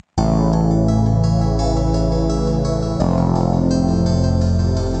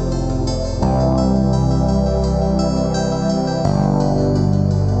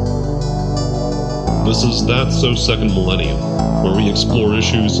This is That's So Second Millennium, where we explore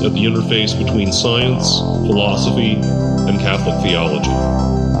issues at the interface between science, philosophy, and Catholic theology.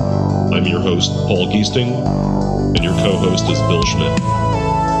 I'm your host, Paul Giesting, and your co-host is Bill Schmidt.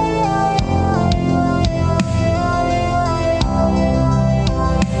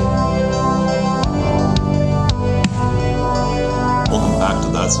 Welcome back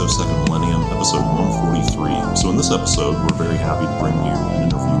to That's So Second Millennium, episode 143. So in this episode, we're very happy to bring you an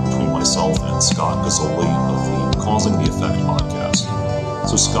interview between myself and Scott Gazzoli of the Causing the Effect podcast.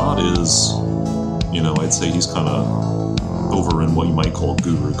 So Scott is, I'd say he's kind of over in what you might call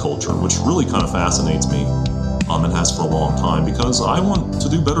guru culture, which really kind of fascinates me, and has for a long time, because I want to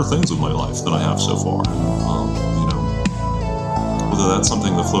do better things with my life than I have so far. Whether that's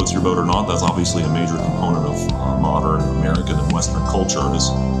something that floats your boat or not, that's obviously a major component of modern American and Western culture is,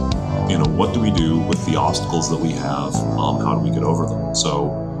 what do we do with the obstacles that we have? How do we get over them?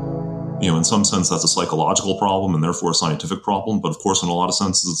 So, in some sense, that's a psychological problem and therefore a scientific problem. But of course, in a lot of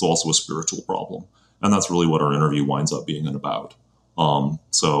senses, it's also a spiritual problem. And that's really what our interview winds up being about. It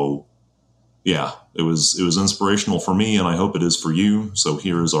was inspirational for me, and I hope it is for you. So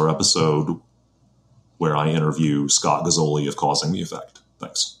here's our episode where I interview Scott Gazzoli of Causing the Effect.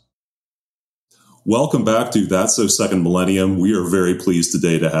 Thanks. Welcome back to That's So Second Millennium. We are very pleased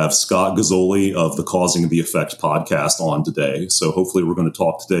today to have Scott Gazzoli of the Causing the Effect podcast on today. So hopefully we're going to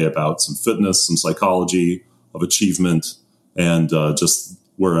talk today about some fitness, some psychology of achievement, and just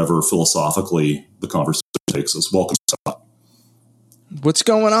wherever philosophically the conversation takes us. Welcome, Scott. What's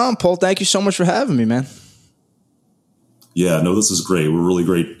going on, Paul? Thank you so much for having me, man. Yeah, no, this is great. We're really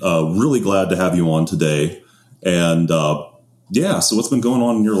great. Really glad to have you on today. And so what's been going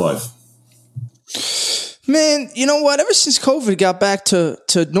on in your life? Man, you know what? Ever since COVID got back to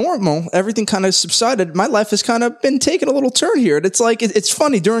normal, everything kind of subsided. My life has kind of been taking a little turn here. And it's like, it's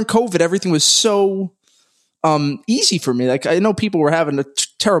funny, during COVID, everything was so easy for me. Like, I know people were having a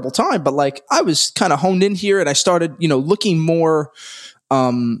terrible time, but like I was kind of honed in here and I started, looking more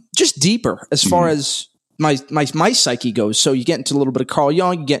just deeper as far as my psyche goes. So you get into a little bit of Carl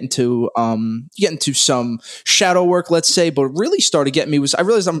Jung, you get into some shadow work, let's say, but what really started getting me was I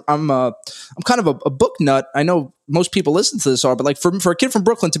realized I'm kind of a book nut. I know most people listen to this but like for a kid from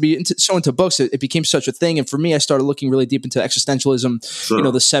Brooklyn to be so into books, it became such a thing. And for me, I started looking really deep into existentialism,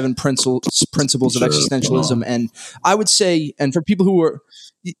 Sure. The 7 principles of existentialism. And I would say, and for people who are,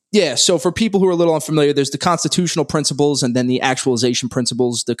 so for people who are a little unfamiliar, there's the constitutional principles and then the actualization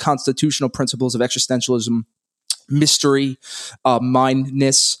principles. The constitutional principles of existentialism: mystery,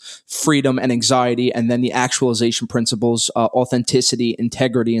 mindness, freedom, and anxiety. And then the actualization principles: authenticity,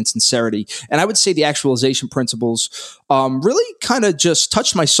 integrity, and sincerity. And I would say the actualization principles really kind of just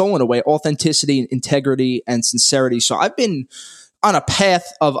touched my soul in a way: authenticity, integrity, and sincerity. So I've been on a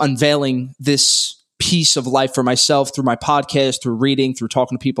path of unveiling this piece of life for myself through my podcast, through reading, through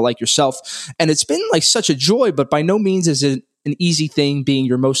talking to people like yourself. And it's been like such a joy, but by no means is it an easy thing being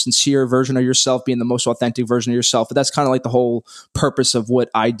your most sincere version of yourself, being the most authentic version of yourself. But that's kind of like the whole purpose of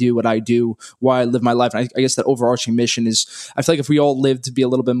what I do, why I live my life. And I guess that overarching mission is, I feel like if we all lived to be a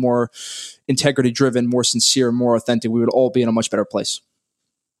little bit more integrity driven, more sincere, more authentic, we would all be in a much better place.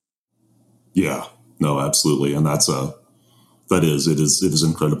 Yeah, no, absolutely. And it is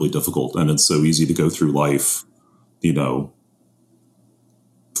incredibly difficult, and it's so easy to go through life,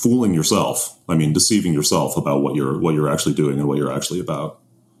 fooling yourself. I mean, deceiving yourself about what you're actually doing and what you're actually about.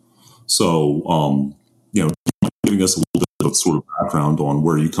 So, giving us a little bit of sort of background on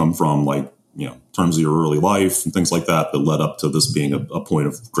where you come from, like, in terms of your early life and things like that led up to this being a point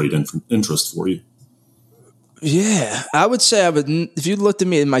of great interest for you. Yeah, I would say if you looked at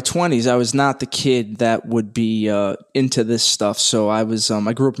me in my 20s, I was not the kid that would be into this stuff. So I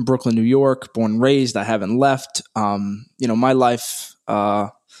grew up in Brooklyn, New York, born and raised. I haven't left. My life,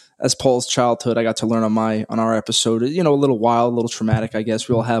 as Paul's childhood, I got to learn on our episode, a little wild, a little traumatic, I guess.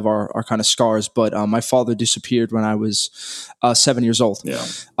 We all have our kind of scars, but my father disappeared when I was 7 years old. Yeah.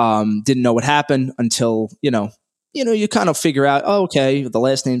 Didn't know what happened until, you kind of figure out, okay, the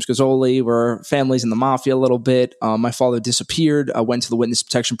last name's Gazzoli. We're families in the mafia a little bit. My father disappeared. I went to the witness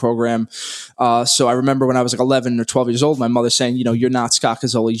protection program. So I remember when I was like 11 or 12 years old, my mother saying, you're not Scott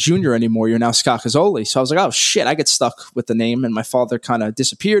Gazzoli Jr. anymore. You're now Scott Gazzoli. So I was like, oh shit, I get stuck with the name. And my father kind of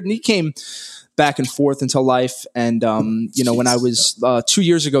disappeared, and he came back and forth into life. And, when I was 2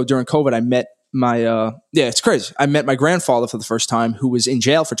 years ago during COVID, I met it's crazy. I met my grandfather for the first time, who was in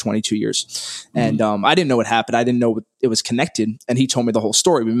jail for 22 years. And I didn't know what happened. I didn't know it was connected. And he told me the whole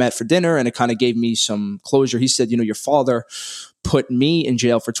story. We met for dinner, and it kind of gave me some closure. He said, your father put me in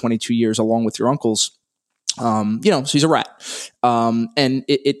jail for 22 years along with your uncles. So he's a rat. And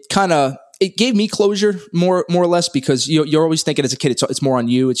it kind of it gave me closure more or less, because you're always thinking as a kid, it's more on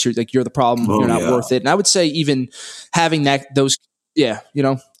you. It's you're the problem. You're not worth it. And I would say even having those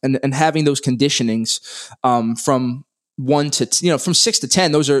and having those conditionings from 1 to from 6 to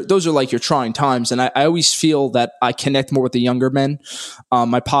 10, those are like your trying times. And I always feel that I connect more with the younger men.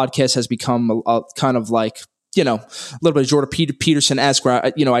 My podcast has become a kind of like, a little bit of Jordan Peterson-esque, where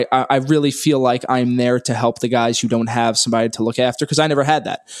I really feel like I'm there to help the guys who don't have somebody to look after, because I never had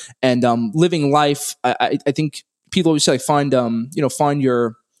that. And living life, I think people always say, like, find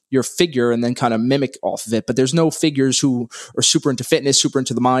your figure and then kind of mimic off of it. But there's no figures who are super into fitness, super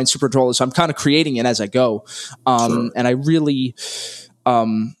into the mind, super into all this. So I'm kind of creating it as I go. Sure. And I really, I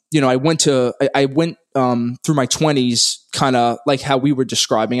went through my 20s, kind of like how we were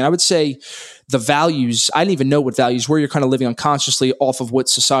describing. And I would say the values, I didn't even know what values were. You're kind of living unconsciously off of what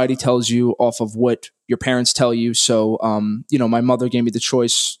society tells you, off of what your parents tell you. So, my mother gave me the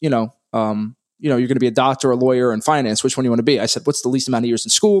choice, you're going to be a doctor, a lawyer, and finance. Which one do you want to be? I said, what's the least amount of years in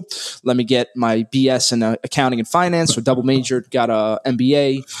school? Let me get my BS in accounting and finance. So double majored, got a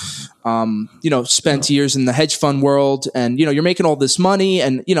MBA, spent years in the hedge fund world. And, you're making all this money.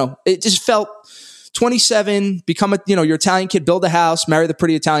 And, it just felt 27, become your Italian kid, build a house, marry the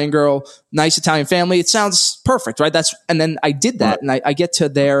pretty Italian girl, nice Italian family. It sounds perfect, right? And then I did that. Right. And I get to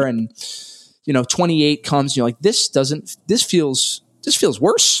there and, 28 comes, you're like, this feels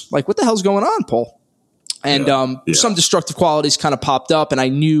worse. Like, what the hell's going on, Paul? And some destructive qualities kind of popped up, and I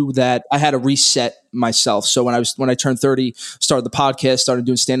knew that I had to reset myself. So when I turned 30, started the podcast, started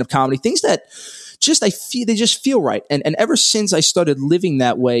doing stand-up comedy, things that they just feel right. And ever since I started living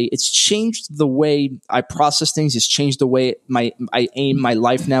that way, it's changed the way I process things. It's changed the way I aim my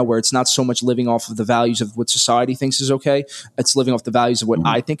life now, where it's not so much living off of the values of what society thinks is okay. It's living off the values of what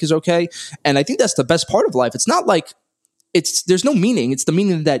I think is okay. And I think that's the best part of life. It's not like there's no meaning. It's the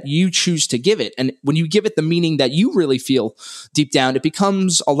meaning that you choose to give it. And when you give it the meaning that you really feel deep down, it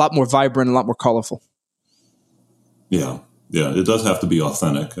becomes a lot more vibrant, a lot more colorful. Yeah. Yeah. It does have to be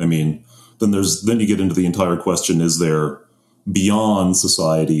authentic. I mean, then you get into the entire question, is there, beyond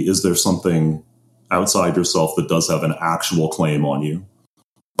society, is there something outside yourself that does have an actual claim on you?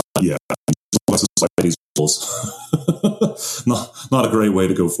 Yeah. Society's rules. Not a great way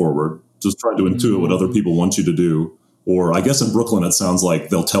to go forward. Just trying to intuit what other people want you to do. Or I guess in Brooklyn, it sounds like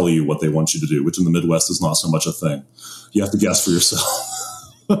they'll tell you what they want you to do, which in the Midwest is not so much a thing. You have to guess for yourself.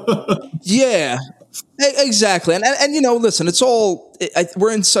 Yeah, exactly. And listen, it's all,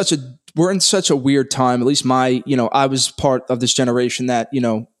 we're in such a weird time. At least I was part of this generation that,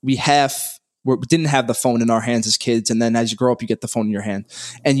 we didn't have the phone in our hands as kids. And then as you grow up, you get the phone in your hand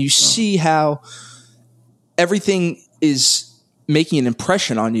and you see how everything is making an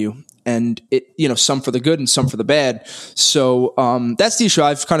impression on you. And it, some for the good and some for the bad. So that's the issue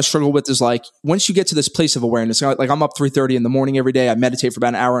I've kind of struggled with, is like, once you get to this place of awareness, like I'm up 3:30 in the morning every day. I meditate for about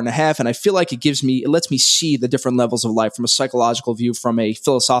an hour and a half. And I feel like it lets me see the different levels of life, from a psychological view, from a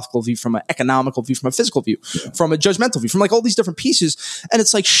philosophical view, from an economical view, from a physical view, from a judgmental view, from like all these different pieces. And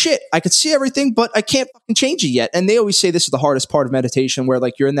it's like, shit, I could see everything, but I can't fucking change it yet. And they always say this is the hardest part of meditation, where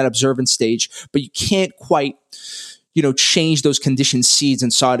like you're in that observant stage, but you can't quite change those conditioned seeds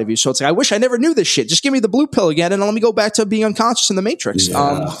inside of you. So it's like, I wish I never knew this shit. Just give me the blue pill again and let me go back to being unconscious in the Matrix.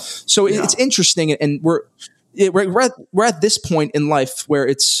 It's interesting. And we're at this point in life where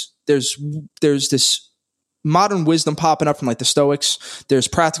there's this modern wisdom popping up from like the Stoics. There's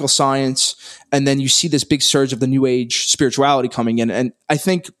practical science. And then you see this big surge of the new age spirituality coming in. And I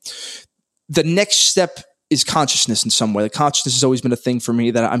think the next step is consciousness in some way. Like, consciousness has always been a thing for me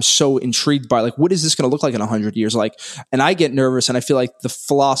that I'm so intrigued by. Like, what is this going to look like in 100 years? Like, and I get nervous, and I feel like the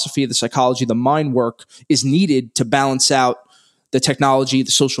philosophy, the psychology, the mind work is needed to balance out the technology,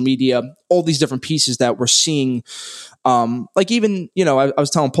 the social media, all these different pieces that we're seeing. Like even, I was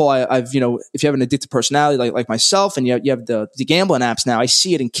telling Paul, I've, if you have an addictive personality like myself, and you have the gambling apps now, I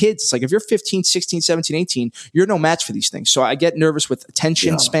see it in kids. It's like, if you're 15, 16, 17, 18, you're no match for these things. So I get nervous with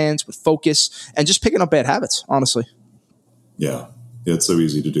attention spans, with focus, and just picking up bad habits, honestly. Yeah. It's so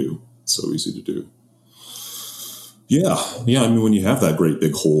easy to do. Yeah. I mean, when you have that great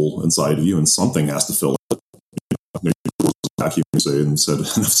big hole inside of you and something has to fill it, and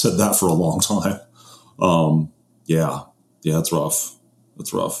I've said that for a long time. Yeah, it's rough.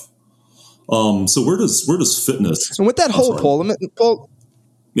 So where does fitness? And with that hole, Paul.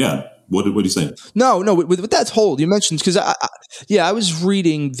 Yeah. What are you saying? No. With that hole you mentioned, because I was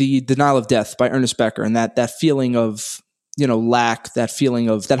reading The Denial of Death by Ernest Becker, and that feeling of lack, that feeling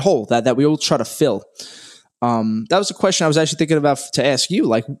of that hole that we all try to fill. That was a question I was actually thinking about to ask you.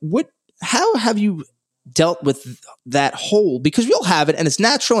 Like, how have you dealt with that hole, because we all have it and it's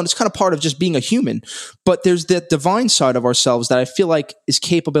natural and it's kind of part of just being a human, but there's that divine side of ourselves that I feel like is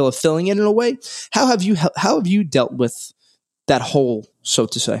capable of filling in a way. How have you dealt with that hole, so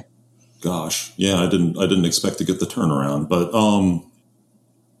to say? Gosh, yeah, I didn't expect to get the turnaround, but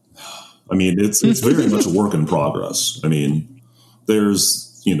I mean, it's very much a work in progress. I mean,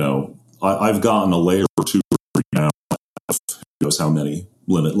 there's, I've gotten a layer or two now, who knows how many,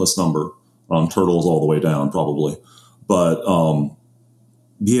 limitless number, turtles all the way down probably. But, I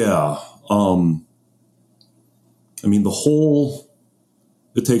mean, the whole,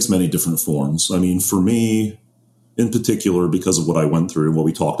 it takes many different forms. I mean, for me in particular, because of what I went through and what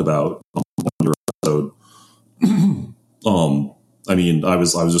we talked about on your episode, I mean, I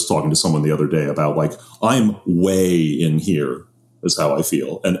was just talking to someone the other day about, like, I'm way in here is how I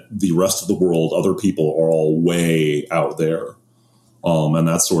feel. And the rest of the world, other people are all way out there. And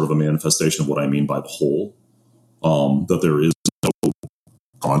that's sort of a manifestation of what I mean by the whole, that there is no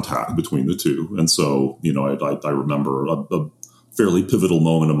contact between the two. And so, I remember a fairly pivotal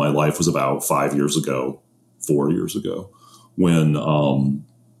moment in my life was about 4 years ago, when,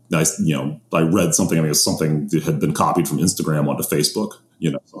 I read something. I mean, it's something that had been copied from Instagram onto Facebook.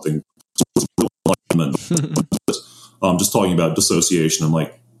 Something. Just talking about dissociation. I'm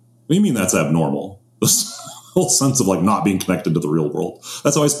like, what do you mean that's abnormal? This whole sense of, like, not being connected to the real world.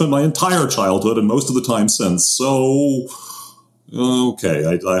 That's how I spent my entire childhood and most of the time since. So,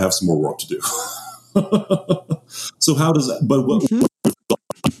 okay, I have some more work to do. So how does that? But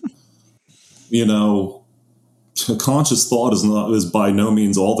conscious thought is by no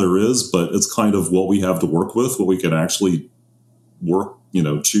means all there is, but it's kind of what we have to work with, what we can actually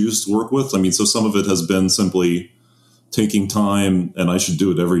choose to work with. I mean, so some of it has been simply taking time, and I should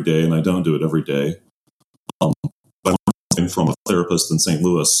do it every day, and I don't do it every day. I learned something from a therapist in St.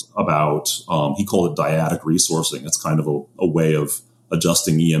 Louis about, he called it dyadic resourcing. It's kind of a way of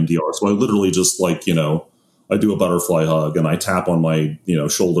adjusting EMDR. So I literally just, like, I do a butterfly hug and I tap on my,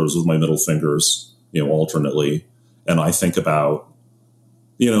 shoulders with my middle fingers, alternately. And I think about,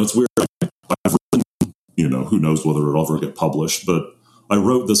 it's weird. I've written, who knows whether it'll ever get published, but I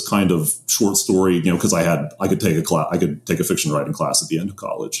wrote this kind of short story, because I could take a fiction writing class at the end of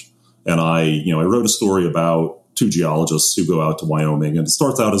college. And I wrote a story about two geologists who go out to Wyoming, and it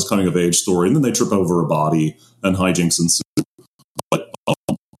starts out as a coming of age story, and then they trip over a body and hijinks ensue. But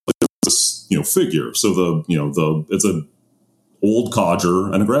this, figure. So it's an old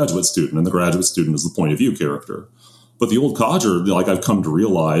codger and a graduate student, and the graduate student is the point of view character. But the old codger, like, I've come to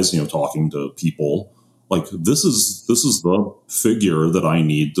realize, talking to people, like, this is the figure that I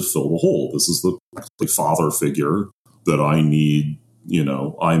need to fill the hole. This is the father figure that I need.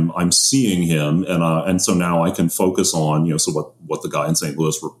 I'm seeing him, and so now I can focus on, so what the guy in St.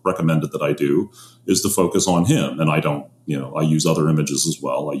 Louis recommended that I do is to focus on him. And I don't, I use other images as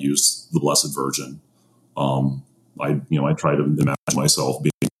well. I use the Blessed Virgin. I try to imagine myself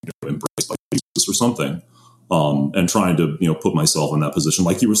being embraced by Jesus or something, and trying to, put myself in that position,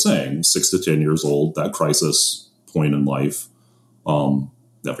 like you were saying, 6 to 10 years old, that crisis point in life.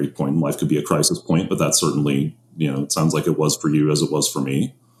 Every point in life could be a crisis point, but that's certainly, it sounds like it was for you as it was for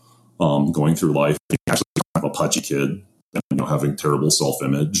me, going through life, actually kind of a pudgy kid, and, having terrible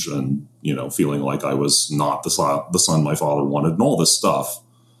self-image and, feeling like I was not the son my father wanted, and all this stuff.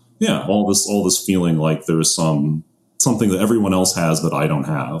 Yeah. All this feeling like there's something that everyone else has, but I don't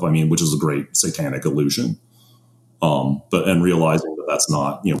have. I mean, which is a great satanic illusion. And realizing that that's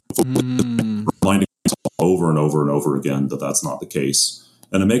not, reminding myself over and over and over again that that's not the case.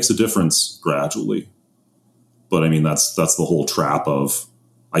 And it makes a difference gradually. But I mean, that's the whole trap of,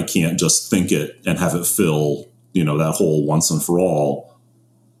 I can't just think it and have it fill, that hole once and for all.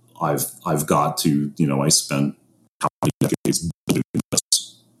 I've got to, I spent how many decades doing this,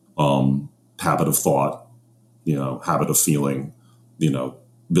 habit of thought, habit of feeling,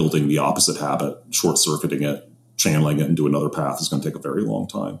 building the opposite habit, short-circuiting it, channeling it into another path is going to take a very long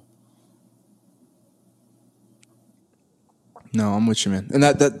time. No, I'm with you, man. And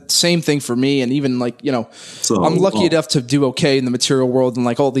that same thing for me. And even, like, so, I'm lucky enough to do okay in the material world and,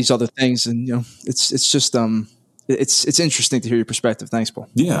 like, all these other things. And, it's just, it's interesting to hear your perspective. Thanks, Paul.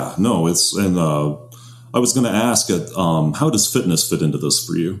 Yeah, no, I was going to ask it, how does fitness fit into this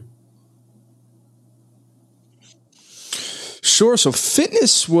for you? Sure. So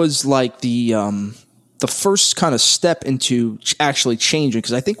fitness was like the first kind of step into actually changing.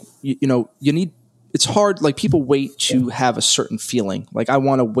 Because I think, you need, it's hard. Like, people wait to have a certain feeling. Like, I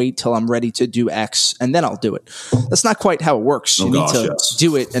want to wait till I'm ready to do X and then I'll do it. That's not quite how it works. You need to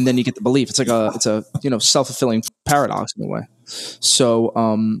do it and then you get the belief. It's like it's a self-fulfilling paradox in a way. So,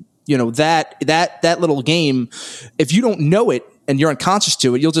 that little game, if you don't know it and you're unconscious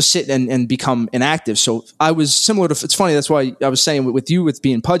to it, you'll just sit and become inactive. So I was similar to, it's funny, that's why I was saying with you, with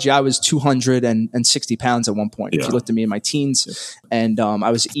being pudgy, I was 260 pounds at one point. If you looked at me in my teens, and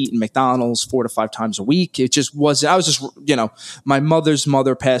I was eating McDonald's 4 to 5 times a week. It just wasn't, I was just, my mother's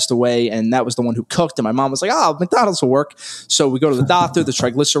mother passed away, and that was the one who cooked. And my mom was like, McDonald's will work. So we go to the doctor, the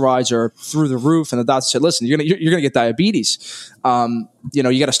triglycerides are through the roof. And the doctor said, listen, you're going to get diabetes. You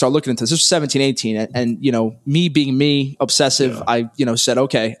got to start looking into this. This was 17, 18. And me being me, obsessive, I said,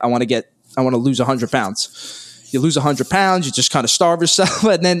 okay, I want to lose 100 pounds. You lose 100 pounds, you just kind of starve yourself.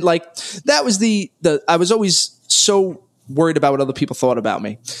 And then that was I was always so worried about what other people thought about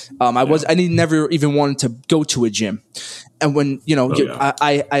me. I never even wanted to go to a gym. And when,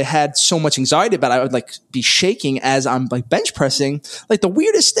 I had so much anxiety about it, I would be shaking as I'm bench pressing, the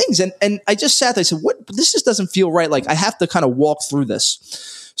weirdest things. And I just sat there, I said, this just doesn't feel right. I have to kind of walk through this.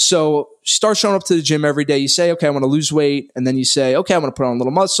 So start showing up to the gym every day. You say, okay, I want to lose weight. And then you say, okay, I want to put on a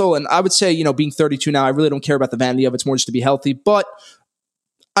little muscle. And I would say, being 32 now, I really don't care about the vanity of it. It's more just to be healthy, but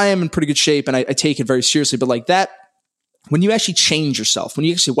I am in pretty good shape and I take it very seriously. But that, when you actually change yourself, when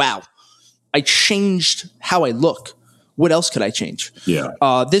you actually, wow, I changed how I look. What else could I change? Yeah.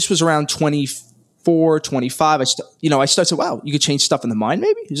 This was around 24, 25. I started to, wow, you could change stuff in the mind.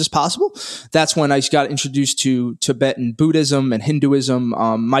 Maybe is this possible? That's when I got introduced to Tibetan Buddhism and Hinduism.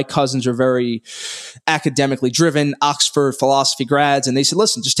 My cousins are very academically driven, Oxford philosophy grads. And they said,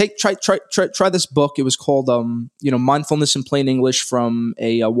 listen, just try this book. It was called, Mindfulness in Plain English, from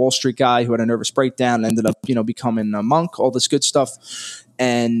a Wall Street guy who had a nervous breakdown and ended up, becoming a monk, all this good stuff.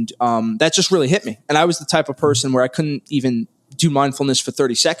 And that just really hit me. And I was the type of person where I couldn't even do mindfulness for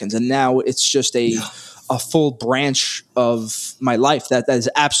 30 seconds. And now it's just a full branch of my life that is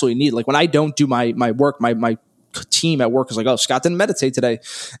absolutely needed. When I don't do my work, my team at work is like, oh, Scott didn't meditate today.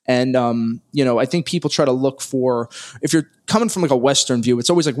 And, I think people try to look for, if you're coming from a Western view, it's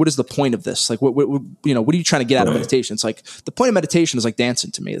always what is the point of this? What are you trying to get out of meditation? It's the point of meditation is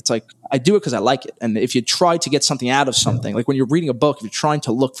dancing to me. It's I do it because I like it. And if you try to get something out of something, when you're reading a book, if you're trying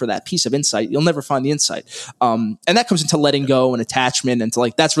to look for that piece of insight, you'll never find the insight. And that comes into letting go and attachment. And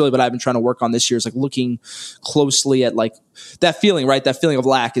that's really what I've been trying to work on this year, is looking closely at that feeling, right? That feeling of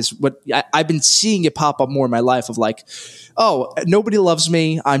lack is what I've been seeing it pop up more in my life of oh, nobody loves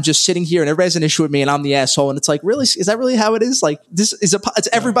me. I'm just sitting here and everybody has an issue with me and I'm the asshole. And it's really, is that really how it is? This is it's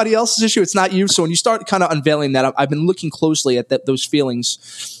everybody else's issue. It's not you. So when you start kind of unveiling that, I've been looking closely at those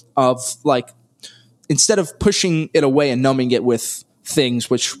feelings of instead of pushing it away and numbing it with things,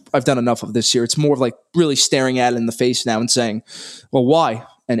 which I've done enough of this year, it's more of really staring at it in the face now and saying, well, why?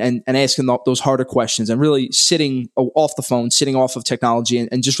 And asking those harder questions and really sitting off the phone, sitting off of technology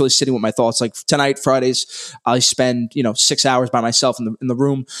and just really sitting with my thoughts. Tonight, Fridays, I spend, 6 hours by myself in the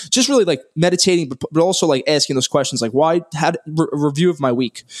room, just really meditating, but also asking those questions, why, a review of my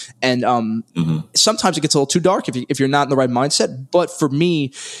week. And sometimes it gets a little too dark if you're not in the right mindset. But for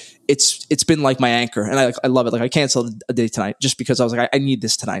me, it's been my anchor, and I love it. I canceled a day tonight just because I was I need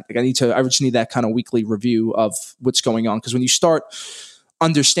this tonight. I just need that kind of weekly review of what's going on. Because when you start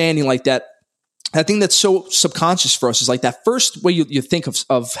understanding that, I think that's so subconscious for us is that first way you think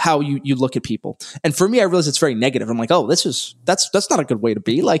of how you look at people. And for me, I realize it's very negative. I'm oh, that's not a good way to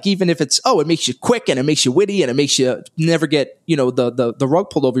be. Even if it's, it makes you quick and it makes you witty and it makes you never get, the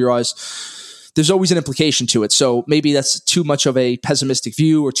rug pulled over your eyes. There's always an implication to it. So maybe that's too much of a pessimistic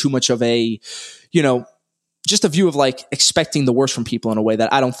view or too much of a, just a view of expecting the worst from people in a way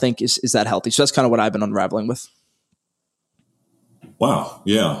that I don't think is that healthy. So that's kind of what I've been unraveling with. Wow.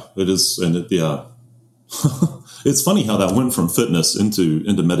 Yeah, it is. And it's funny how that went from fitness into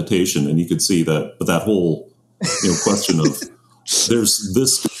meditation. And you could see that whole, question of there's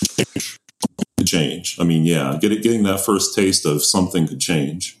this change. I mean, yeah, getting that first taste of something could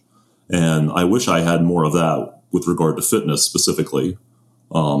change. And I wish I had more of that with regard to fitness specifically.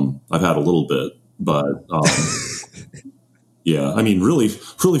 I've had a little bit, but yeah, I mean, really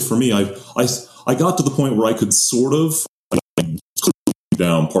for me, I got to the point where I could sort of,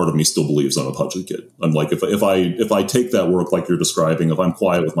 down, part of me still believes I'm a pudgy kid. I'm if I take that work like you're describing, if I'm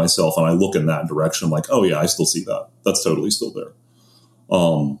quiet with myself and I look in that direction, I'm oh yeah, I still see that. That's totally still there.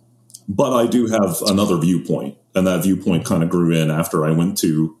 But I do have another viewpoint, and that viewpoint kind of grew in after I went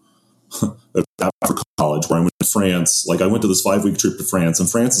to after college, where I went to France. I went to this 5-week trip to France, and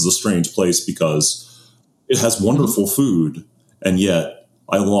France is a strange place because it has wonderful food, and yet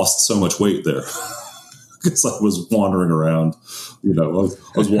I lost so much weight there. Because I was wandering around, I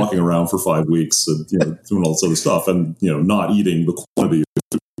was walking around for 5 weeks and, doing all this other stuff and, not eating the quantity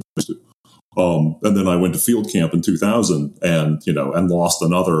of food. And then I went to field camp in 2000 and lost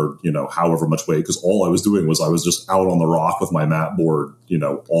another, however much weight, because all I was doing was I was just out on the rock with my mat board,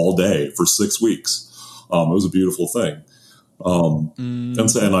 all day for 6 weeks. It was a beautiful thing.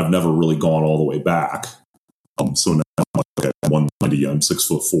 And I've never really gone all the way back. So now I'm 190, I'm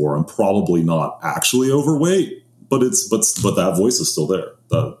 6'4". I'm probably not actually overweight, but that voice is still there.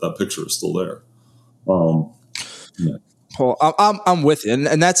 That picture is still there. Yeah. Paul, I'm with you,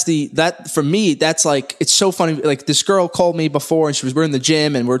 and that for me, that's like, it's so funny. Like, this girl called me before, and we're in the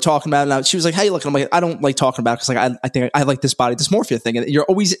gym, and we were talking about it. And she was like, "How you looking?" I'm like, "I don't like talking about it, because like I think I like this body dysmorphia thing." And you're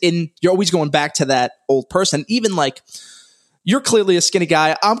always going back to that old person. Even like, you're clearly a skinny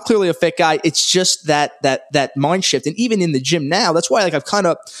guy, I'm clearly a fit guy. It's just that mind shift. And even in the gym now, that's why, like,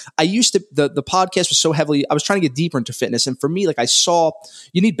 I used to, the podcast was so heavily, I was trying to get deeper into fitness, and for me, like, I saw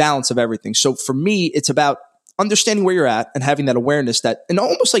you need balance of everything. So for me, it's about understanding where you're at and having that awareness and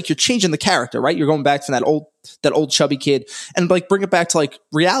almost like you're changing the character, right? You're going back to that old chubby kid and like bring it back to like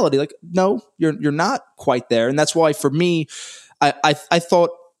reality. Like, no, you're not quite there. And that's why for me, I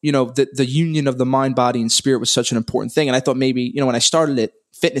thought, the union of the mind, body, and spirit was such an important thing. And I thought maybe, when I started it,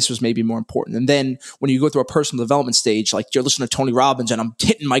 fitness was maybe more important. And then when you go through a personal development stage, like you're listening to Tony Robbins and I'm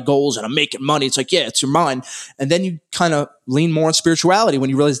hitting my goals and I'm making money. It's like, yeah, it's your mind. And then you kind of lean more on spirituality when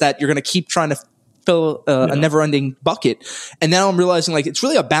you realize that you're going to keep trying to fill a never-ending bucket. And now I'm realizing, like, it's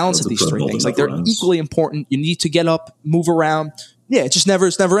really a balance of these three things. Like, they're equally important. You need to get up, move around. Yeah, it's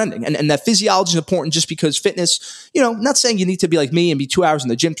never ending. And that physiology is important, just because fitness, not saying you need to be like me and be 2 hours in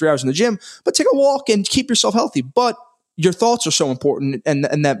the gym, 3 hours in the gym, but take a walk and keep yourself healthy. But your thoughts are so important, and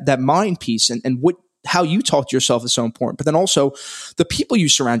that mind piece and how you talk to yourself is so important. But then also the people you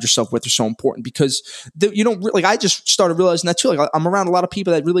surround yourself with are so important, because you don't like, I just started realizing that too. Like, I'm around a lot of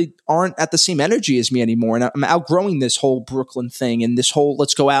people that really aren't at the same energy as me anymore. And I'm outgrowing this whole Brooklyn thing and this whole,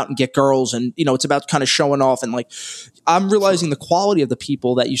 let's go out and get girls. And, it's about kind of showing off. And like, I'm realizing the quality of the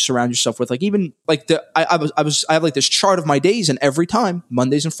people that you surround yourself with. Like, even like I have like this chart of my days, and every time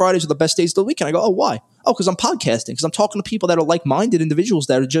Mondays and Fridays are the best days of the week. And I go, oh, why? Oh, because I'm podcasting, because I'm talking to people that are like-minded individuals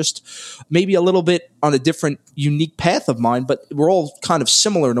that are just maybe a little bit on a different, unique path of mine, but we're all kind of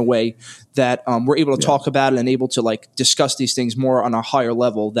similar in a way that we're able to talk about it and able to like discuss these things more on a higher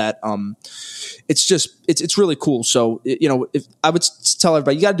level. That it's really cool. So if I would tell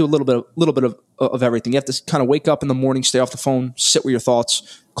everybody, you got to do a little bit of everything. You have to kind of wake up in the morning, stay off the phone, sit with your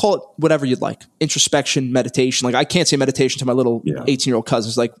thoughts. Call it whatever you'd like. Introspection, meditation. Like, I can't say meditation to my little 18-year-old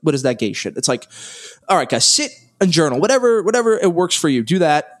cousins. Like, what is that gay shit? It's like, all right, guys, sit and journal. Whatever it works for you. Do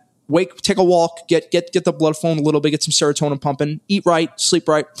that. Take a walk, get the blood flowing a little bit, get some serotonin pumping, eat right, sleep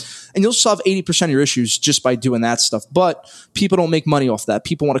right, and you'll solve 80% of your issues just by doing that stuff. But people don't make money off that.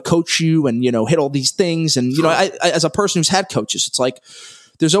 People want to coach you and, hit all these things. And, I as a person who's had coaches, it's like,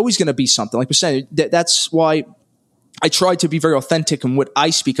 there's always going to be something. Like we're saying, that's why I try to be very authentic in what I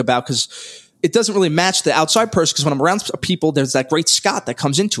speak about, because it doesn't really match the outside person. Because when I'm around people, there's that great Scott that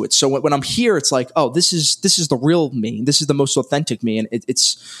comes into it. So when I'm here, it's like, oh, this is the real me. This is the most authentic me. And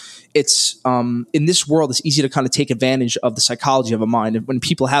it's in this world, it's easy to kind of take advantage of the psychology of a mind. And when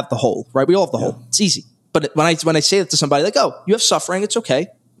people have the whole, right? We all have the whole. It's easy. But when I say that to somebody, like, oh, you have suffering, it's okay.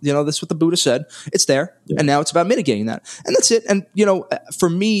 That's what the Buddha said. It's there. Yeah. And now it's about mitigating that. And that's it. And, for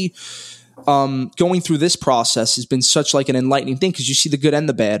me, going through this process has been such like an enlightening thing, because you see the good and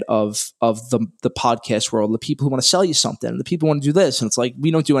the bad of the podcast world, the people who want to sell you something, the people who want to do this. And it's like,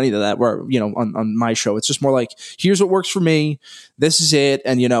 we don't do any of that. We're, on my show, it's just more like, here's what works for me. This is it.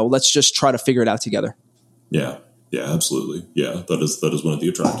 And, let's just try to figure it out together. Yeah. Yeah, absolutely. Yeah. That is one of the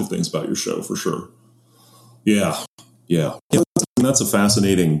attractive things about your show, for sure. Yeah. Yeah. That's a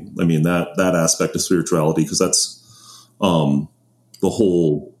fascinating, that aspect of spirituality, because that's the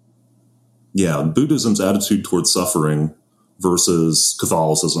whole, Buddhism's attitude towards suffering versus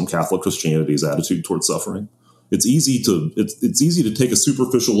Catholicism, Catholic Christianity's attitude towards suffering. It's easy to take a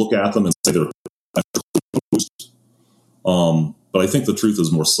superficial look at them and say they're opposed. But I think the truth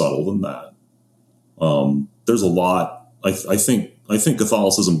is more subtle than that. There's a lot. I think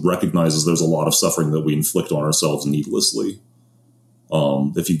Catholicism recognizes there's a lot of suffering that we inflict on ourselves needlessly.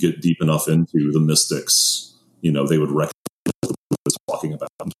 If you get deep enough into the mystics, they would recognize what the Buddha is talking about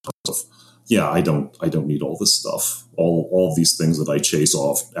in terms of, I don't need all this stuff, all of these things that I chase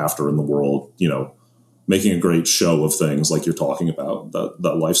off after in the world, making a great show of things like you're talking about,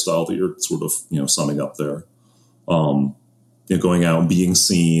 that lifestyle that you're sort of, summing up there. Going out and being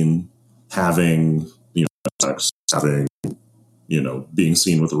seen, having, sex, having, being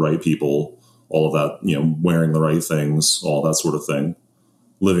seen with the right people, all of that, wearing the right things, all that sort of thing,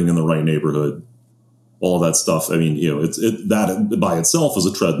 living in the right neighborhood. all of that stuff. I mean, that by itself is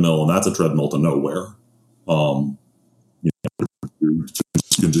a treadmill, and that's a treadmill to nowhere. You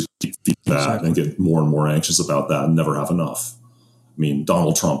can just keep that and get more and more anxious about that and never have enough. I mean,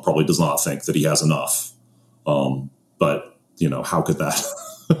 Donald Trump probably does not think that he has enough. But how could that,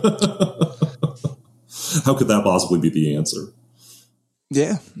 how could that possibly be the answer?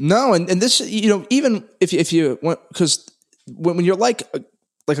 Yeah, no. And this, even if you want, because when you're like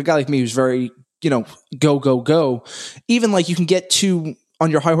a guy like me, who's very, go, even like you can get too on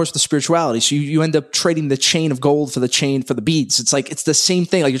your high horse with the spirituality. So you end up trading the chain of gold for the beads. It's like, it's the same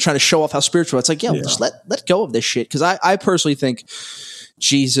thing. Like you're trying to show off how spiritual. It's like, just let go of this shit. Cause I personally think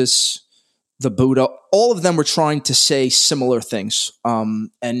Jesus, the Buddha, all of them were trying to say similar things.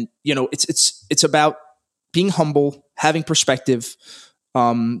 It's about being humble, having perspective.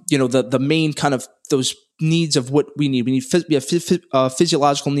 The main kind of those needs of what we need. We need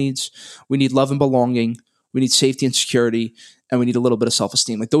physiological needs. We need love and belonging. We need safety and security. And we need a little bit of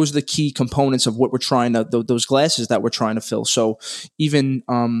self-esteem. Like those are the key components of what we're trying to, those glasses that we're trying to fill. So even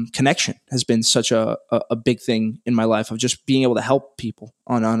connection has been such a big thing in my life of just being able to help people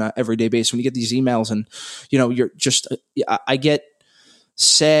on an everyday basis. When you get these emails and, you're just, I get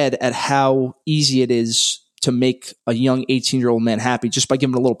sad at how easy it is to make a young 18-year-old man happy just by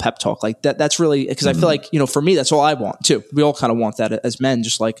giving him a little pep talk like that. That's really, because I feel like, for me, that's all I want too. We all kind of want that as men,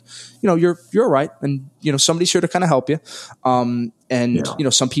 just like, you're all right. And, somebody's here to kind of help you.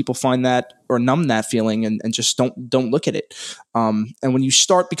 Some people find that or numb that feeling and just don't look at it. And when you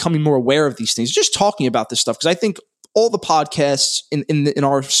start becoming more aware of these things, just talking about this stuff, because I think all the podcasts in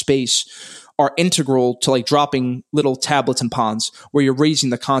our space are integral to like dropping little tablets and ponds where you're raising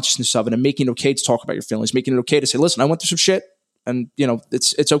the consciousness of it and making it okay to talk about your feelings, making it okay to say, listen, I went through some shit and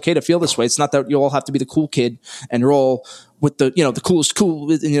it's okay to feel this way. It's not that you all have to be the cool kid and you're all with the, the coolest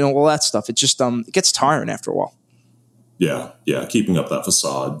cool and all that stuff. It just, it gets tiring after a while. Yeah. Yeah. Keeping up that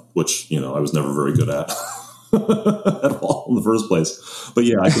facade, which, I was never very good at at all in the first place. But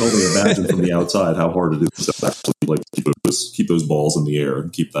yeah, I can only imagine from the outside how hard it is to actually like keep those balls in the air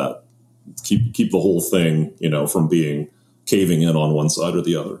and keep the whole thing, from being caving in on one side or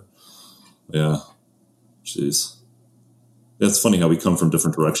the other. Yeah. Jeez. It's funny how we come from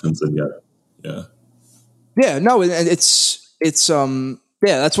different directions and yet, yeah. Yeah, no, and it's that's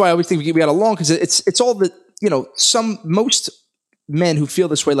why I always think we got along, because it's all the, most men who feel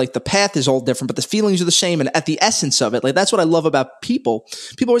this way, like the path is all different, but the feelings are the same. And at the essence of it, like, that's what I love about people.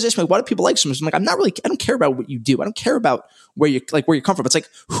 People always ask me, why do people like so much? I'm like, I don't care about what you do. I don't care about where you come from. It's like,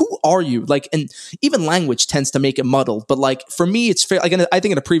 who are you? Like, and even language tends to make it muddled. But like, for me, it's fair. Like, I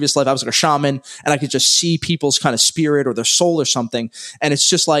think in a previous life, I was like a shaman and I could just see people's kind of spirit or their soul or something. And it's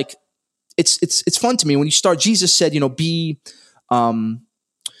just like, it's fun to me when you start. Jesus said,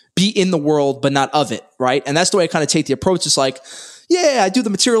 be in the world, but not of it. Right. And that's the way I kind of take the approach. It's like, yeah, I do the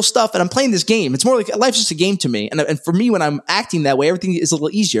material stuff and I'm playing this game. It's more like life's just a game to me. And for me, when I'm acting that way, everything is a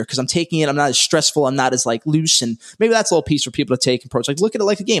little easier because I'm taking it. I'm not as stressful. I'm not as like loose. And maybe that's a little piece for people to take and approach. Like, look at it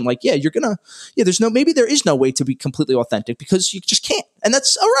like a game. Like, yeah, maybe there is no way to be completely authentic because you just can't. And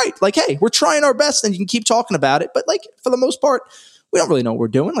that's all right. Like, hey, we're trying our best and you can keep talking about it. But like, for the most part, we don't really know what we're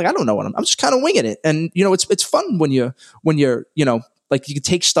doing. Like, I don't know what I'm just kind of winging it. And, it's fun when you're, like you can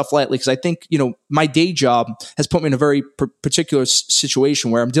take stuff lightly, because I think, my day job has put me in a very particular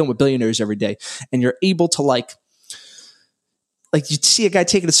situation where I'm dealing with billionaires every day, and you're able to like you see a guy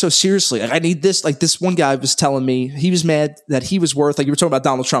taking it so seriously. Like, I need this. Like, this one guy was telling me he was mad that he was worth, like you were talking about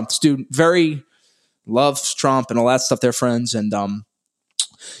Donald Trump. This dude very loves Trump and all that stuff. They're friends, and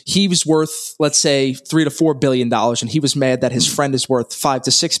he was worth, let's say, $3 to $4 billion, and he was mad that his friend is worth $5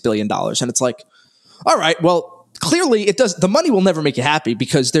 to $6 billion. And it's like, all right, well. Clearly, it does. The money will never make you happy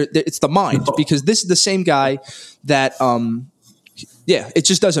because it's the mind. Because this is the same guy that, it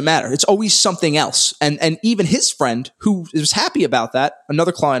just doesn't matter. It's always something else. And even his friend, who was happy about that,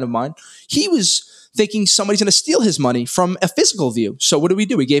 another client of mine, he was thinking somebody's going to steal his money from a physical view. So what do?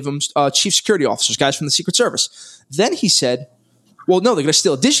 We gave him chief security officers, guys from the Secret Service. Then he said, "Well, no, they're going to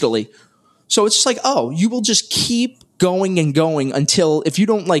steal it digitally." So it's just like, oh, you will just keep going and going until if you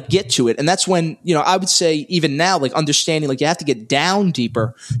don't like get to it. And that's when, I would say even now, like understanding, like you have to get down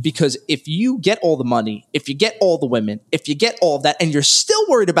deeper, because if you get all the money, if you get all the women, if you get all of that and you're still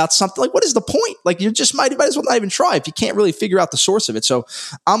worried about something, like what is the point? Like you just might as well not even try if you can't really figure out the source of it. So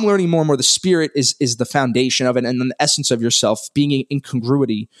I'm learning more and more the spirit is the foundation of it, and then the essence of yourself being in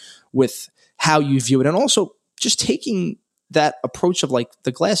congruity with how you view it. And also just taking that approach of like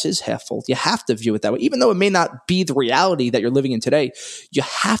the glass is half full. You have to view it that way, even though it may not be the reality that you're living in today. You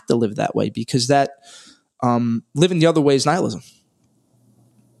have to live that way, because that living the other way is nihilism.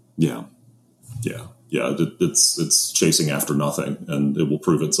 Yeah. yeah, it's chasing after nothing, and it will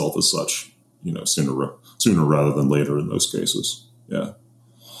prove itself as such, sooner rather than later in most cases. Yeah.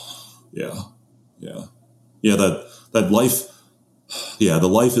 That life, the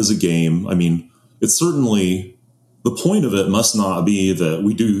life is a game. I mean, it's certainly, the point of it must not be that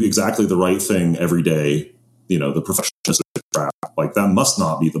we do exactly the right thing every day. The perfectionistic trap, like that must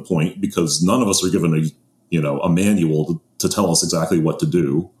not be the point, because none of us are given a manual to tell us exactly what to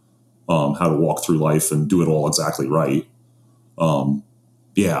do, how to walk through life and do it all exactly right.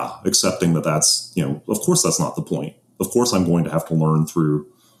 Accepting that's, of course that's not the point. Of course I'm going to have to learn through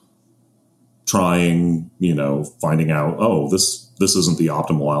trying, finding out, this isn't the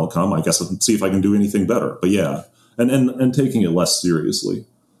optimal outcome. I guess I'll see if I can do anything better. But yeah, and taking it less seriously,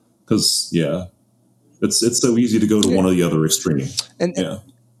 because it's so easy to go to one or the other extreme. And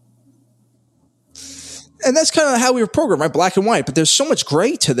that's kind of how we were programmed, right? Black and white. But there's so much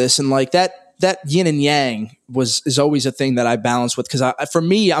gray to this, and like that yin and yang is always a thing that I balance with, because for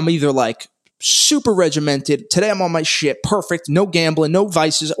me, I'm either like super regimented. Today I'm on my shit, perfect, no gambling, no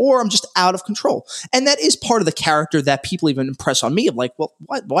vices, or I'm just out of control. And that is part of the character that people even impress on me of like, well,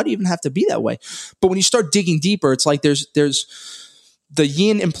 why do you even have to be that way? But when you start digging deeper, it's like there's the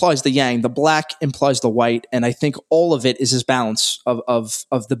yin implies the yang, the black implies the white, and I think all of it is this balance of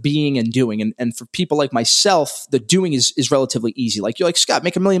the being and doing. And for people like myself, the doing is relatively easy. Like you're like, Scott,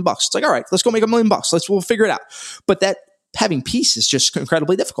 make $1 million. It's like, all right, let's go make $1 million. We'll figure it out. But that having peace is just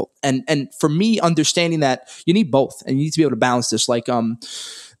incredibly difficult. And for me, understanding that you need both, and you need to be able to balance this. Like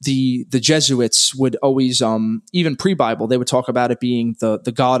the Jesuits would always, even pre-Bible, they would talk about it being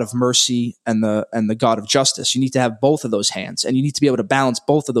the God of mercy and the God of justice. You need to have both of those hands, and you need to be able to balance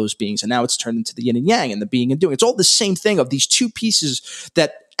both of those beings. And now it's turned into the yin and yang and the being and doing. It's all the same thing of these two pieces,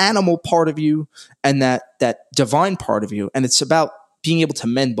 that animal part of you and that divine part of you. And it's about being able to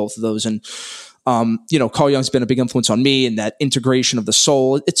mend both of those. And Carl Jung's been a big influence on me, and that integration of the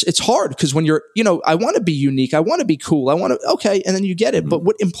soul. It's hard because when you're, I want to be unique. I want to be cool. Okay. And then you get it. But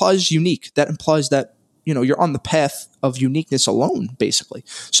what implies unique? That implies that, you're on the path of uniqueness alone, basically.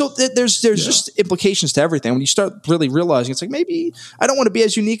 So there's just implications to everything. When you start really realizing, it's like, maybe I don't want to be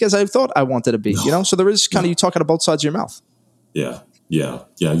as unique as I thought I wanted to be, So there is kind of you talking out of both sides of your mouth. Yeah.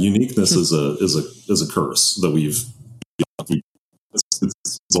 Uniqueness is a curse that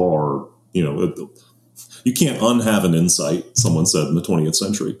it's our, you can't unhave an insight, someone said in the 20th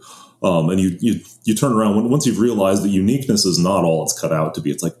century. And you turn around once you've realized that uniqueness is not all it's cut out to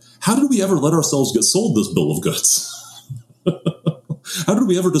be. It's like, how did we ever let ourselves get sold this bill of goods? How did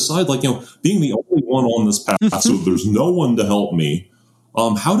we ever decide, being the only one on this path, so there's no one to help me?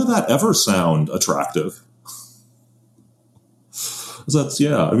 How did that ever sound attractive? That's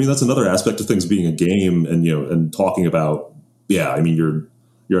another aspect of things being a game, and talking about,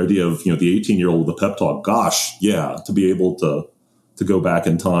 your idea of, the 18-year-old with the pep talk. Gosh, yeah, to be able to go back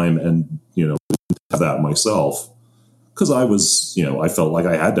in time and, have that myself. Because I was, I felt like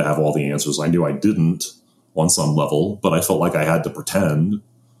I had to have all the answers. I knew I didn't on some level, but I felt like I had to pretend.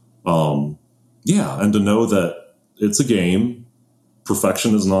 And to know that it's a game.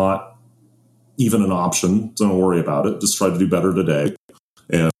 Perfection is not even an option. Don't worry about it. Just try to do better today.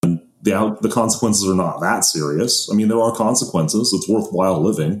 And the consequences are not that serious. I mean, there are consequences. It's worthwhile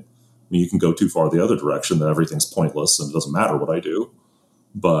living. I mean, you can go too far the other direction, that everything's pointless and it doesn't matter what I do.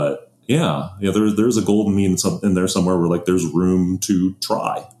 But there's a golden mean in there somewhere where there's room to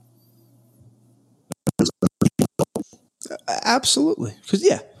try. Absolutely, because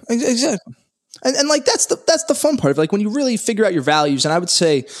exactly. And that's the fun part of it. Like when you really figure out your values. And I would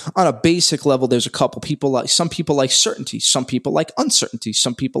say on a basic level, there's a couple people some people like certainty, some people like uncertainty,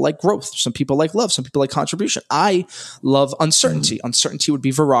 some people like growth, some people like love, some people like contribution. I love uncertainty. Mm-hmm. Uncertainty would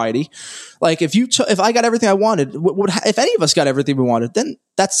be variety. Like if I got everything I wanted, if any of us got everything we wanted, then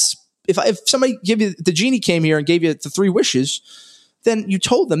that's if somebody the genie came here and gave you the 3 wishes, then you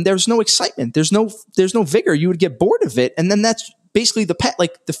told them there's no excitement, there's no vigor. You would get bored of it, and then that's basically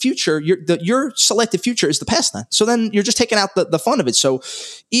the future. Your selected future is the past then. So then you're just taking out the fun of it. So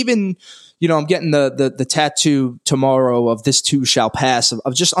even, I'm getting the tattoo tomorrow of "this too shall pass,"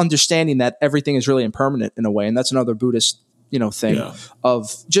 of just understanding that everything is really impermanent in a way. And that's another Buddhist, thing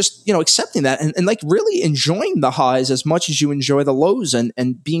of just, accepting that and really enjoying the highs as much as you enjoy the lows,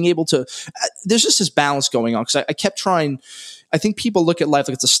 and being able to, there's just this balance going on. Cause I kept trying. I think people look at life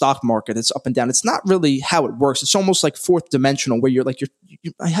like it's a stock market. It's up and down. It's not really how it works. It's almost like fourth dimensional, where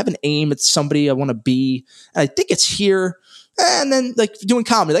I have an aim. It's somebody I want to be. And I think it's here. And then doing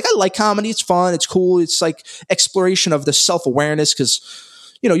comedy. I like comedy. It's fun. It's cool. It's like exploration of the self-awareness, because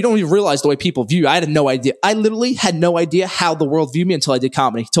you know, you don't even realize the way people view you. I had no idea. I literally had no idea how the world viewed me until I did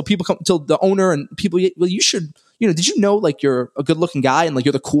comedy. Until the owner and people, well, you should, you know, did you know like you're a good looking guy and like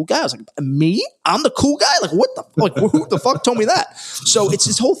you're the cool guy? I was like, me? I'm the cool guy? Like what the like who the fuck told me that? So it's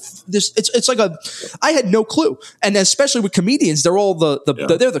this whole it's like I had no clue. And especially with comedians, they're all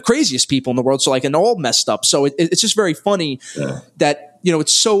they're the craziest people in the world. So like and they're all messed up. So it's just very funny that, you know,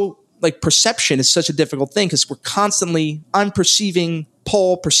 it's so like perception is such a difficult thing because I'm perceiving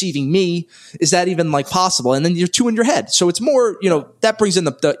Paul perceiving me. Is that even like possible? And then you're two in your head. So it's more, you know, that brings in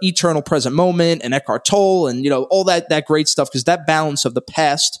the eternal present moment and Eckhart Tolle and, you know, all that great stuff. Because that balance of the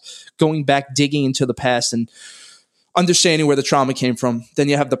past, going back, digging into the past and understanding where the trauma came from. Then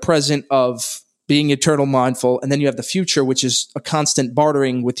you have the present of being eternal mindful. And then you have the future, which is a constant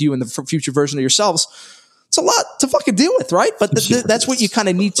bartering with you and the future version of yourselves. It's a lot to fucking deal with, right? But that's what you kind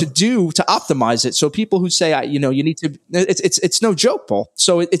of need to do to optimize it. So people who say, you know, you need to, it's no joke, Paul.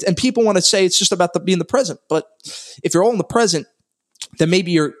 So and people want to say it's just about being the present. But if you're all in the present, then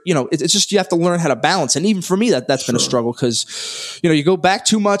maybe you're, you know, it's just, you have to learn how to balance. And even for me, that's been a struggle because, you know, you go back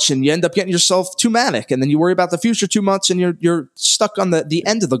too much and you end up getting yourself too manic and then you worry about the future too much and you're stuck on the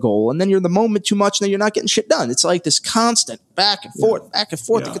end of the goal. And then you're in the moment too much and then you're not getting shit done. It's like this constant back and forth.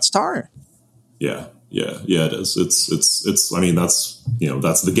 It gets tiring. Yeah, it is. It's, I mean, that's, you know,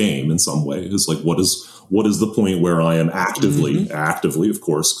 that's the game in some way. It's like, what is the point where I am actively, of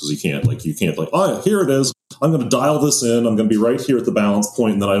course, because you can't oh, here it is. I'm going to dial this in. I'm going to be right here at the balance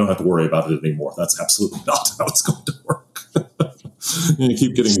point, and then I don't have to worry about it anymore. That's absolutely not how it's going to work. You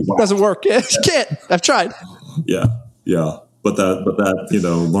keep getting whacked. Doesn't work. You can't. I've tried. Yeah. But that, you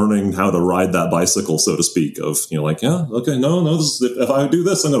know, learning how to ride that bicycle, so to speak, of, you know, like, yeah, okay, no, this is, if I do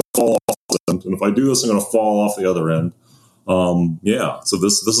this, I'm going to fall off this end, and if I do this, I'm going to fall off the other end. So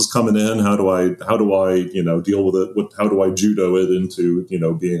this is coming in. How do I, you know, deal with it? How do I judo it into, you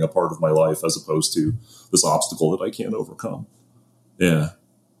know, being a part of my life as opposed to this obstacle that I can't overcome? Yeah.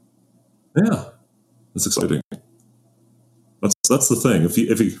 It's exciting. That's the thing.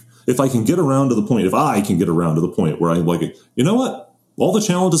 If I can get around to the point where I'm like, you know what? All the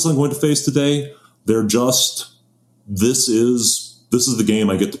challenges I'm going to face today, they're just, this is the game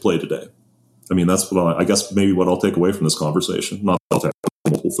I get to play today. I mean, that's what I guess maybe what I'll take away from this conversation. Not that I'll take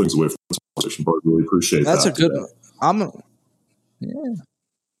multiple things away from this conversation, but I really appreciate that. That's a good one.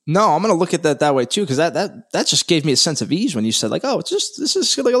 No, I'm going to look at that way too, because that just gave me a sense of ease when you said like, oh, this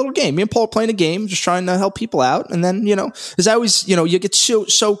is like a little game. Me and Paul are playing a game, just trying to help people out. And then, you know, as I always, you know, you get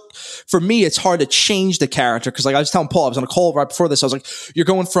so for me, it's hard to change the character. Cause like I was telling Paul, I was on a call right before this. I was like, you're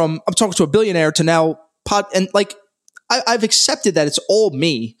going from, I'm talking to a billionaire to now and like, I've accepted that it's all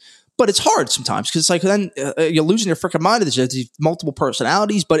me. But it's hard sometimes because it's like then you're losing your freaking mind. There's these multiple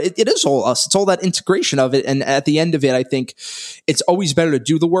personalities, but it is all us. It's all that integration of it. And at the end of it, I think it's always better to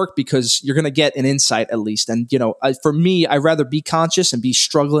do the work because you're going to get an insight at least. And, you know, for me, I'd rather be conscious and be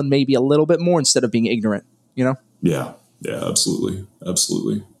struggling maybe a little bit more instead of being ignorant, you know? Yeah, absolutely.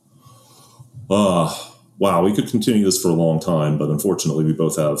 Wow, we could continue this for a long time, but unfortunately we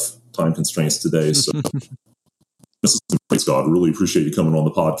both have time constraints today. So this is great, Scott. Really appreciate you coming on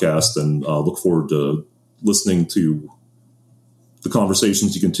the podcast and look forward to listening to the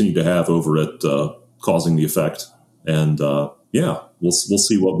conversations you continue to have over at Causing the Effect. And we'll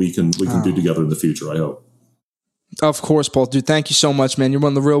see what we can do together in the future, I hope. Of course, Paul. Dude, thank you so much, man. You're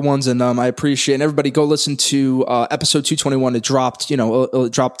one of the real ones, and I appreciate it. And everybody go listen to episode 221. It dropped,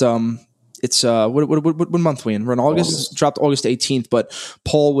 it's what month we in? We're in August. It dropped August 18th, but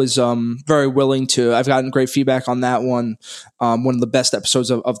Paul was very willing to. I've gotten great feedback on that one. One of the best episodes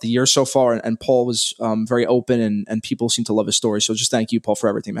of the year so far, and Paul was very open, and people seem to love his story. So just thank you, Paul, for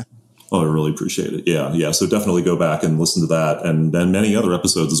everything, man. Oh, I really appreciate it. Yeah. So definitely go back and listen to that, and many other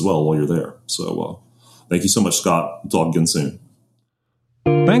episodes as well while you're there. So thank you so much, Scott. We'll talk again soon.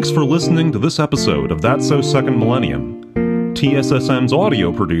 Thanks for listening to this episode of That's So Second Millennium. TSSM's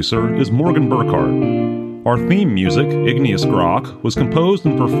audio producer is Morgan Burkhart. Our theme music, Igneous Grok, was composed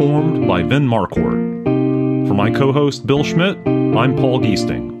and performed by Vin Marquardt. For my co-host Bill Schmidt, I'm Paul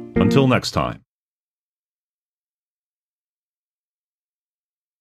Giesting. Until next time.